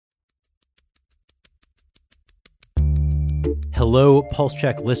Hello, Pulse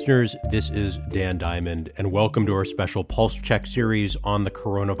Check listeners. This is Dan Diamond, and welcome to our special Pulse Check series on the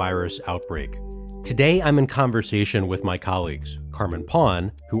coronavirus outbreak. Today, I'm in conversation with my colleagues, Carmen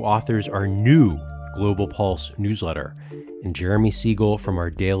Pawn, who authors our new Global Pulse newsletter, and Jeremy Siegel from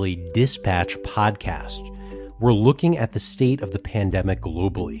our Daily Dispatch podcast. We're looking at the state of the pandemic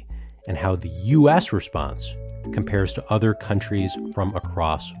globally and how the U.S. response compares to other countries from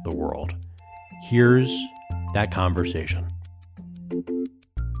across the world. Here's that conversation.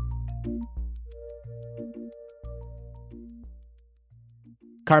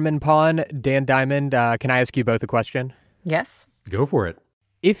 Carmen Pawn, Dan Diamond, can I ask you both a question? Yes. Go for it.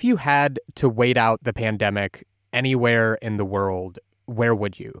 If you had to wait out the pandemic anywhere in the world, where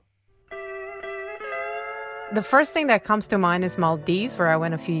would you? The first thing that comes to mind is Maldives, where I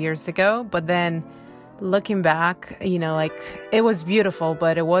went a few years ago. But then looking back, it was beautiful,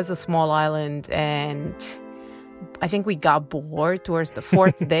 but it was a small island. And I think we got bored towards the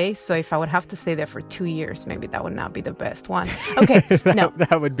fourth day. So if I would have to stay there for 2 years, maybe that would not be the best one. Okay, no.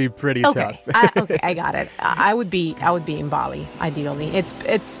 That would be pretty tough. I got it. I would be in Bali, ideally.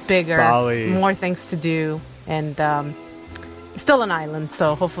 It's bigger, Bali. More things to do, and still an island.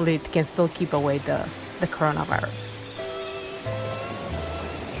 So hopefully it can still keep away the coronavirus.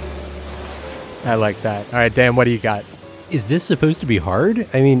 I like that. All right, Dan, what do you got? Is this supposed to be hard?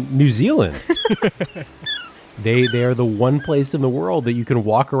 I mean, New Zealand. They are the one place in the world that you can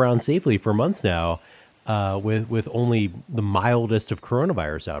walk around safely for months now with only the mildest of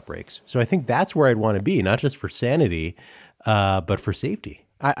coronavirus outbreaks. So I think that's where I'd want to be, not just for sanity, but for safety.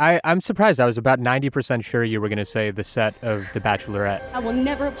 I'm surprised. I was about 90% sure you were going to say the set of The Bachelorette. I will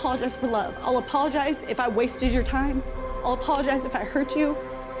never apologize for love. I'll apologize if I wasted your time. I'll apologize if I hurt you.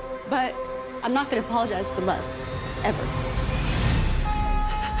 But I'm not going to apologize for love, ever.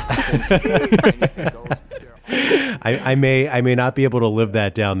 I may not be able to live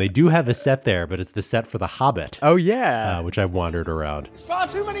that down. They do have a set there, but it's the set for The Hobbit. Oh, yeah. Which I've wandered around. There's far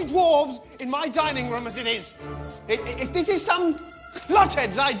too many dwarves in my dining room as it is. If this is some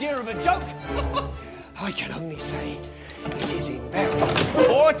clothead's idea of a joke, I can only say it is in very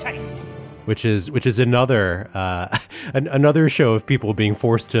poor taste. Which is another another show of people being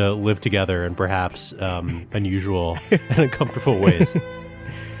forced to live together in perhaps unusual and uncomfortable ways.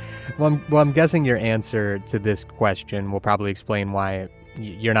 Well, I'm guessing your answer to this question will probably explain why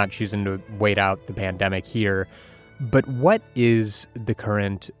you're not choosing to wait out the pandemic here. But what is the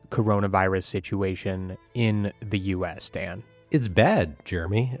current coronavirus situation in the U.S., Dan? It's bad,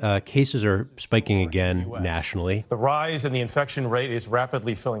 Jeremy. Cases are spiking again nationally. The rise in the infection rate is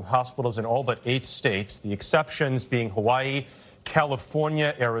rapidly filling hospitals in all but 8 states, the exceptions being Hawaii,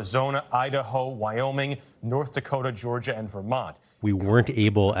 California, Arizona, Idaho, Wyoming, North Dakota, Georgia, and Vermont. We weren't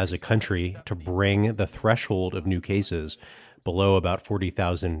able as a country to bring the threshold of new cases below about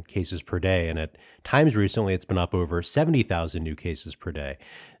 40,000 cases per day. And at times recently, it's been up over 70,000 new cases per day.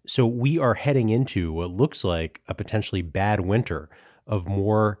 So we are heading into what looks like a potentially bad winter of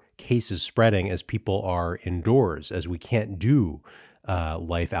more cases spreading as people are indoors, as we can't do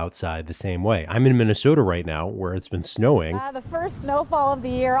life outside the same way. I'm in Minnesota right now where it's been snowing. The first snowfall of the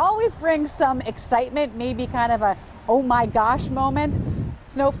year always brings some excitement, maybe kind of a oh my gosh moment.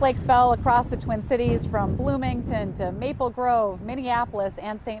 Snowflakes fell across the Twin Cities from Bloomington to Maple Grove, Minneapolis,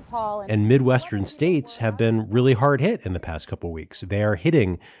 and St. Paul. And Midwestern states have been really hard hit in the past couple of weeks. They are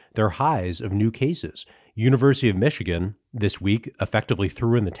hitting their highs of new cases. University of Michigan this week effectively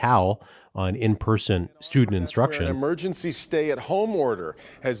threw in the towel on in-person student instruction. An emergency stay-at-home order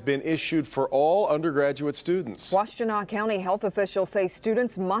has been issued for all undergraduate students. Washtenaw County health officials say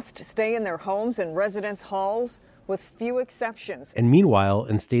students must stay in their homes and residence halls with few exceptions. And meanwhile,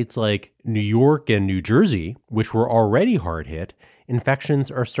 in states like New York and New Jersey, which were already hard hit, infections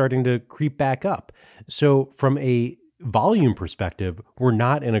are starting to creep back up. So from a volume perspective, we're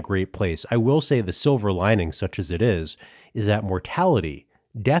not in a great place. I will say the silver lining, such as it is that mortality,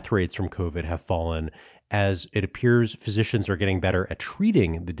 death rates from COVID have fallen as it appears physicians are getting better at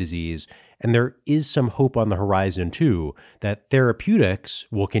treating the disease. And there is some hope on the horizon, too, that therapeutics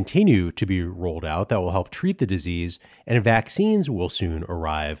will continue to be rolled out that will help treat the disease, and vaccines will soon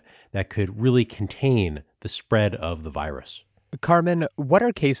arrive that could really contain the spread of the virus. Carmen, what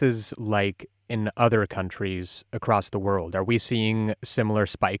are cases like in other countries across the world? Are we seeing similar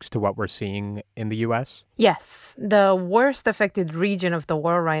spikes to what we're seeing in the U.S.? Yes, the worst affected region of the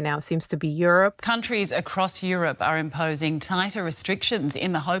world right now seems to be Europe. Countries across Europe are imposing tighter restrictions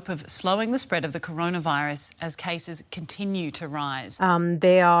in the hope of slowing the spread of the coronavirus as cases continue to rise.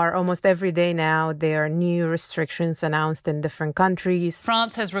 They are almost every day now. There are new restrictions announced in different countries.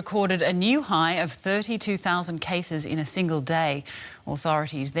 France has recorded a new high of 32,000 cases in a single day.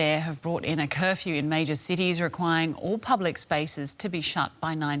 Authorities there have brought in a curfew in major cities requiring all public spaces to be shut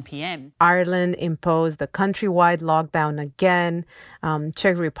by 9 p.m. Ireland imposed a countrywide lockdown again.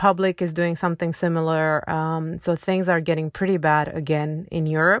 Czech Republic is doing something similar. So things are getting pretty bad again in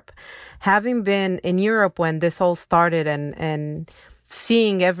Europe. Having been in Europe when this all started and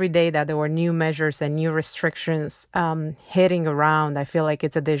seeing every day that there were new measures and new restrictions hitting around, I feel like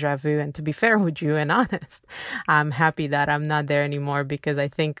it's a deja vu. And to be fair with you and honest, I'm happy that I'm not there anymore, because I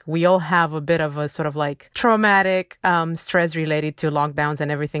think we all have a bit of a sort of like traumatic stress related to lockdowns and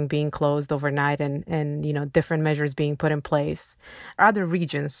everything being closed overnight and you know, different measures being put in place. Other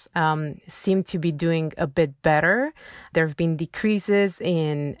regions seem to be doing a bit better. There have been decreases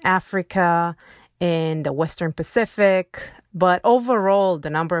in Africa, in the Western Pacific, but overall, the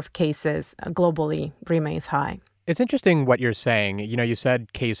number of cases globally remains high. It's interesting what you're saying. You know, you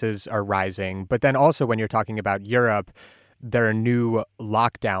said cases are rising, but then also when you're talking about Europe, there are new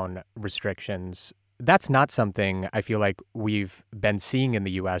lockdown restrictions. That's not something I feel like we've been seeing in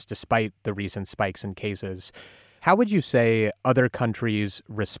the U.S. despite the recent spikes in cases. How would you say other countries'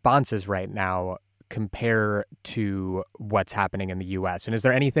 responses right now compare to what's happening in the U.S.? And is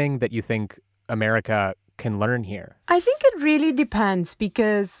there anything that you think America can learn here? I think it really depends,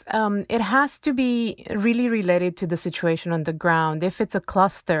 because it has to be really related to the situation on the ground. If it's a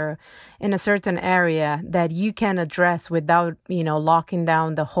cluster in a certain area that you can address without, you know, locking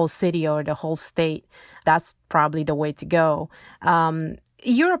down the whole city or the whole state, that's probably the way to go.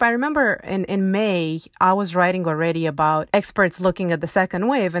 Europe, I remember in May, I was writing already about experts looking at the second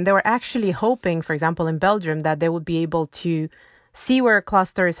wave, and they were actually hoping, for example, in Belgium, that they would be able to see where a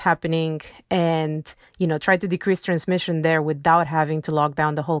cluster is happening and, you know, try to decrease transmission there without having to lock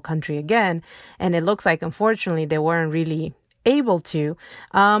down the whole country again. And it looks like, unfortunately, they weren't really able to.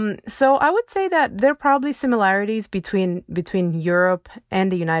 So I would say that there are probably similarities between Europe and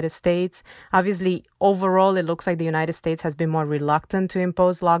the United States. Obviously, overall, it looks like the United States has been more reluctant to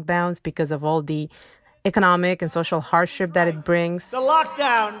impose lockdowns because of all the economic and social hardship that it brings. The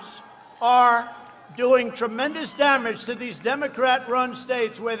lockdowns are doing tremendous damage to these Democrat-run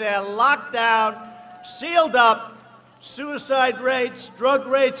states where they're locked down, sealed up, suicide rates, drug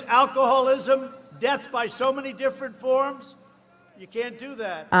rates, alcoholism, death by so many different forms. You can't do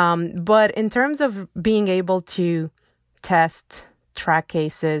that. But in terms of being able to test, track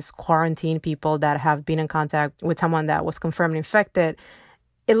cases, quarantine people that have been in contact with someone that was confirmed infected,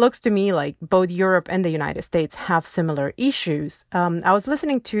 it looks to me like both Europe and the United States have similar issues. I was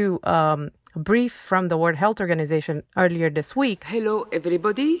listening to a brief from the World Health Organization earlier this week. Hello,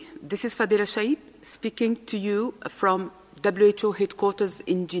 everybody. This is Fadila Shaib speaking to you from WHO headquarters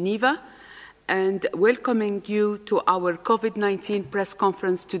in Geneva and welcoming you to our COVID-19 press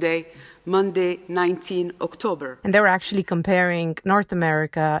conference today, Monday, 19 October. And they were actually comparing North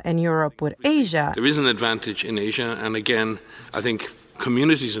America and Europe with Asia. There is an advantage in Asia, and again, I think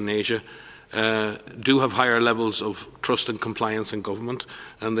communities in Asia do have higher levels of trust and compliance in government,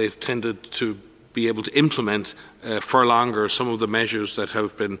 and they've tended to be able to implement for longer some of the measures that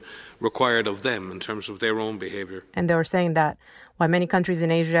have been required of them in terms of their own behaviour. And they were saying that while many countries in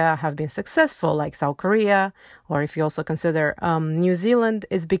Asia have been successful, like South Korea, or if you also consider New Zealand,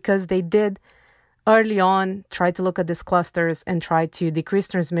 is because they did early on try to look at these clusters and try to decrease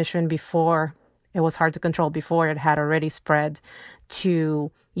transmission before it was hard to control, before it had already spread to,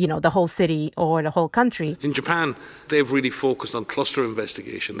 you know, the whole city or the whole country. In Japan, they've really focused on cluster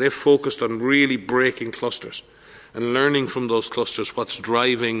investigation. They've focused on really breaking clusters and learning from those clusters what's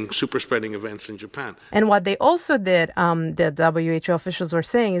driving super spreading events in Japan. And what they also did, the WHO officials were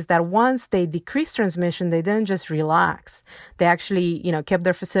saying, is that once they decreased transmission, they didn't just relax. They actually, you know, kept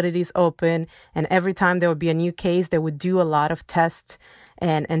their facilities open, and every time there would be a new case, they would do a lot of tests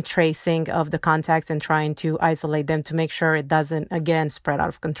and tracing of the contacts and trying to isolate them to make sure it doesn't, again, spread out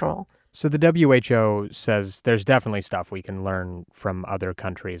of control. So the WHO says there's definitely stuff we can learn from other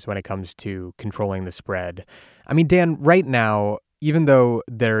countries when it comes to controlling the spread. I mean, Dan, right now, even though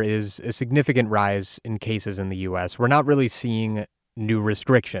there is a significant rise in cases in the U.S., we're not really seeing new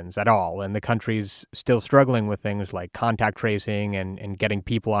restrictions at all. And the country's still struggling with things like contact tracing and getting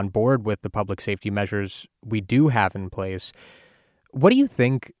people on board with the public safety measures we do have in place. What do you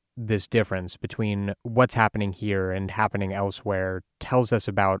think this difference between what's happening here and happening elsewhere tells us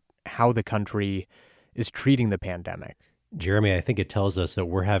about how the country is treating the pandemic? Jeremy, I think it tells us that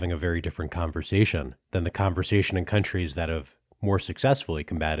we're having a very different conversation than the conversation in countries that have more successfully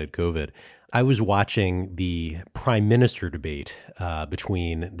combated COVID. I was watching the prime minister debate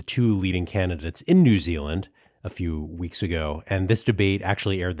between the two leading candidates in New Zealand a few weeks ago. And this debate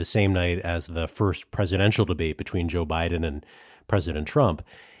actually aired the same night as the first presidential debate between Joe Biden and President Trump.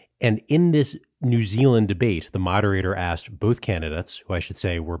 And in this New Zealand debate, the moderator asked both candidates, who I should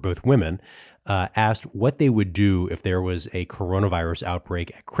say were both women, asked what they would do if there was a coronavirus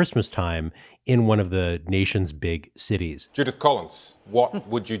outbreak at Christmas time in one of the nation's big cities. Judith Collins, what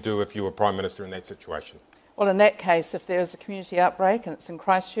would you do if you were Prime Minister in that situation? Well, in that case, if there's a community outbreak and it's in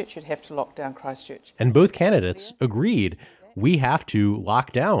Christchurch, you'd have to lock down Christchurch. And both candidates agreed, we have to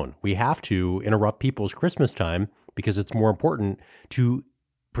lock down. We have to interrupt people's Christmas time because it's more important to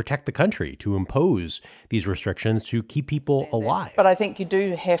protect the country, to impose these restrictions, to keep people alive. But I think you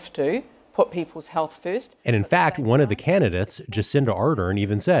do have to put people's health first. And in fact, one of the candidates, Jacinda Ardern,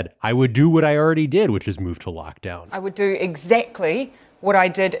 even said, I would do what I already did, which is move to lockdown. I would do exactly what I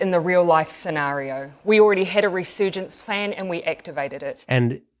did in the real life scenario. We already had a resurgence plan and we activated it.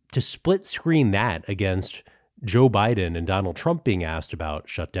 And to split screen that against Joe Biden and Donald Trump being asked about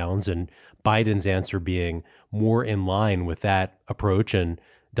shutdowns and Biden's answer being more in line with that approach, and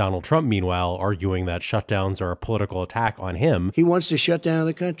Donald Trump, meanwhile, arguing that shutdowns are a political attack on him. He wants to shut down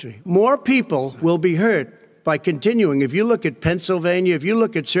the country. More people will be hurt by continuing. If you look at Pennsylvania, if you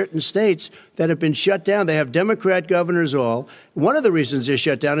look at certain states that have been shut down, they have Democrat governors all. One of the reasons they're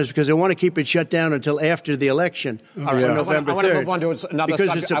shut down is because they want to keep it shut down until after the election on November 3rd. I want to move on to another because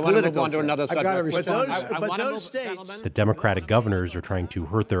subject. it's a I want to move political on to another subject. I've got to respond. But those states... The Democratic governors are trying to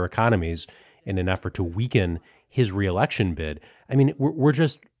hurt their economies in an effort to weaken his reelection bid. I mean, we're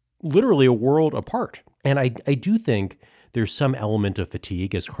just literally a world apart. And I do think there's some element of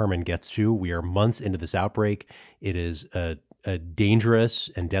fatigue, as Carmen gets to. We are months into this outbreak. It is a dangerous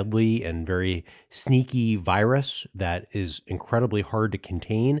and deadly and very sneaky virus that is incredibly hard to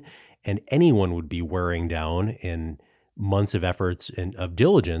contain, and anyone would be wearing down in months of efforts and of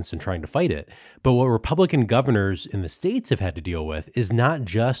diligence in trying to fight it. But what Republican governors in the states have had to deal with is not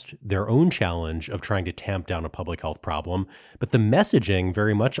just their own challenge of trying to tamp down a public health problem, but the messaging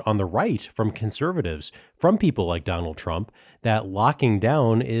very much on the right from conservatives, from people like Donald Trump, that locking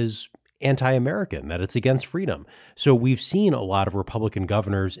down is anti-American, that it's against freedom. So we've seen a lot of Republican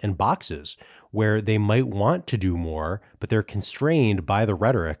governors in boxes where they might want to do more, but they're constrained by the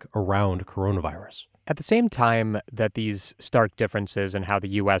rhetoric around coronavirus. At the same time that these stark differences in how the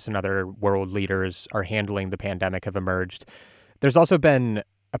U.S. and other world leaders are handling the pandemic have emerged, there's also been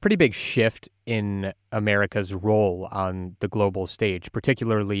a pretty big shift in America's role on the global stage,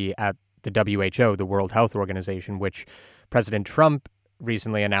 particularly at the WHO, the World Health Organization, which President Trump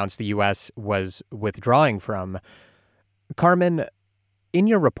recently announced the U.S. was withdrawing from. Carmen, in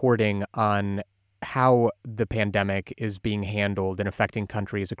your reporting on how the pandemic is being handled and affecting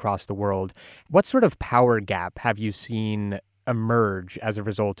countries across the world, what sort of power gap have you seen emerge as a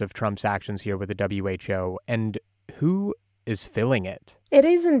result of Trump's actions here with the WHO, and who is filling it? It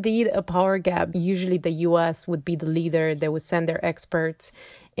is indeed a power gap. Usually the U.S. would be the leader. They would send their experts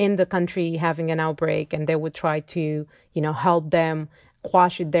in the country having an outbreak, and they would try to, help them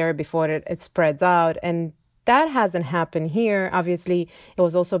quash it there before it spreads out. And that hasn't happened here. Obviously, it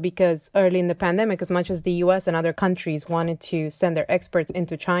was also because early in the pandemic, as much as the U.S. and other countries wanted to send their experts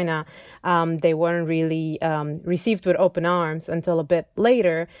into China, they weren't really received with open arms until a bit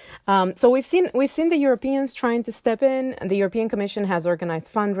later. So we've seen the Europeans trying to step in. The European Commission has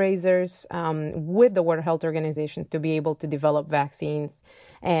organized fundraisers with the World Health Organization to be able to develop vaccines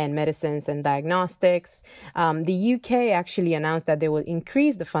and medicines and diagnostics. The UK actually announced that they will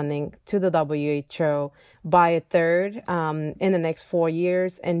increase the funding to the WHO by a third in the next 4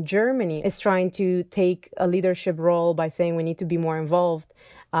 years. And Germany is trying to take a leadership role by saying we need to be more involved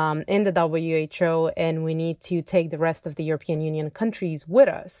in the WHO, and we need to take the rest of the European Union countries with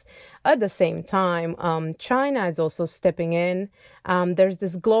us. At the same time, China is also stepping in. There's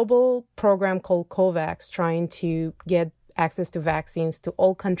this global program called COVAX trying to get access to vaccines to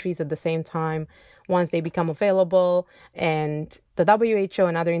all countries at the same time once they become available. And the WHO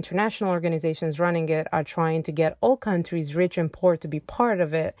and other international organizations running it are trying to get all countries, rich and poor, to be part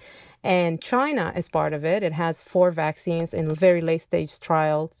of it. And China is part of it. It has 4 vaccines in very late stage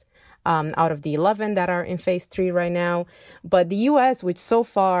trials out of the 11 that are in phase 3 right now. But the U.S., which so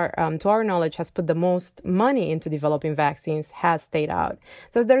far, to our knowledge, has put the most money into developing vaccines, has stayed out.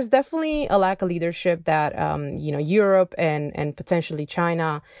 So there's definitely a lack of leadership that, Europe and potentially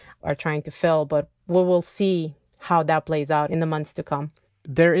China are trying to fill. But we will see how that plays out in the months to come.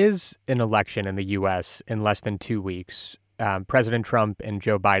 There is an election in the U.S. in less than 2 weeks. President Trump and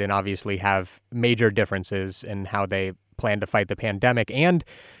Joe Biden obviously have major differences in how they plan to fight the pandemic and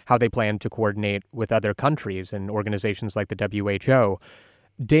how they plan to coordinate with other countries and organizations like the WHO.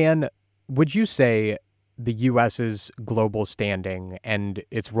 Dan, would you say the U.S.'s global standing and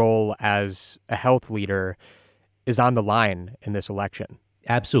its role as a health leader is on the line in this election?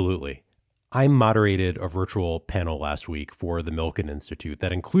 Absolutely. I moderated a virtual panel last week for the Milken Institute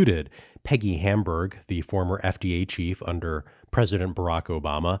that included Peggy Hamburg, the former FDA chief under President Barack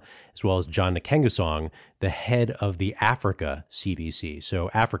Obama, as well as John Nkengasong, the head of the Africa CDC, so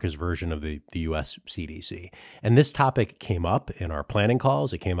Africa's version of the U.S. CDC. And this topic came up in our planning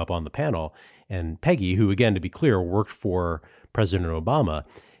calls. It came up on the panel. And Peggy, who, again, to be clear, worked for President Obama,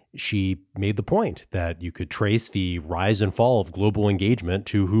 she made the point that you could trace the rise and fall of global engagement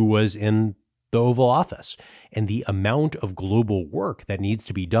to who was in the Oval Office and the amount of global work that needs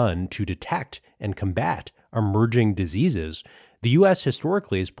to be done to detect and combat emerging diseases. The U.S.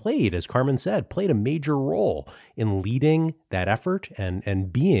 historically has played, as Carmen said, played a major role in leading that effort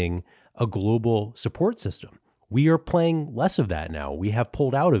and being a global support system. We are playing less of that now. We have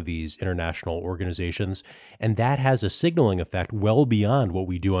pulled out of these international organizations, and that has a signaling effect well beyond what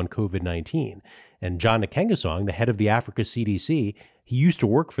we do on COVID-19. And John Nkengasong, the head of the Africa CDC, he used to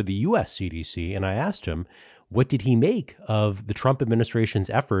work for the U.S. CDC, and I asked him, what did he make of the Trump administration's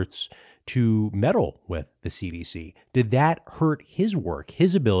efforts to meddle with the CDC? Did that hurt his work,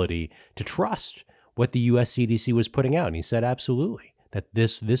 his ability to trust what the U.S. CDC was putting out? And he said, absolutely, that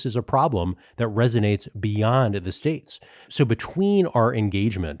this is a problem that resonates beyond the states. So between our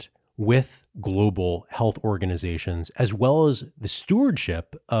engagement with global health organizations, as well as the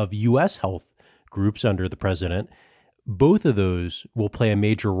stewardship of U.S. health groups under the president, both of those will play a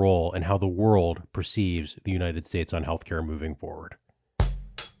major role in how the world perceives the United States on healthcare moving forward.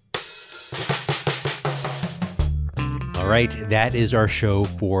 All right, that is our show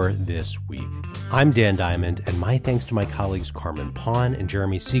for this week. I'm Dan Diamond, and my thanks to my colleagues Carmen Pawn and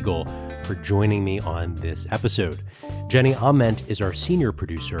Jeremy Siegel for joining me on this episode. Jenny Ament is our senior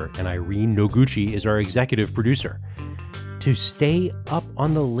producer, and Irene Noguchi is our executive producer. To stay up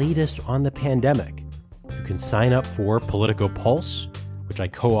on the latest on the pandemic, you can sign up for Politico Pulse, which I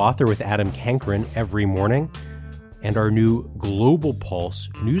co-author with Adam Cankren every morning, and our new Global Pulse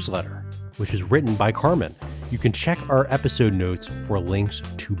newsletter, which is written by Carmen. You can check our episode notes for links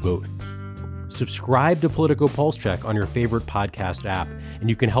to both. Subscribe to Politico Pulse Check on your favorite podcast app, and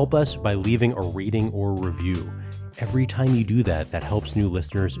you can help us by leaving a rating or review. Every time you do that, that helps new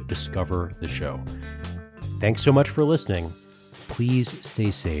listeners discover the show. Thanks so much for listening. Please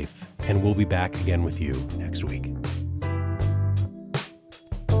stay safe, and we'll be back again with you next week.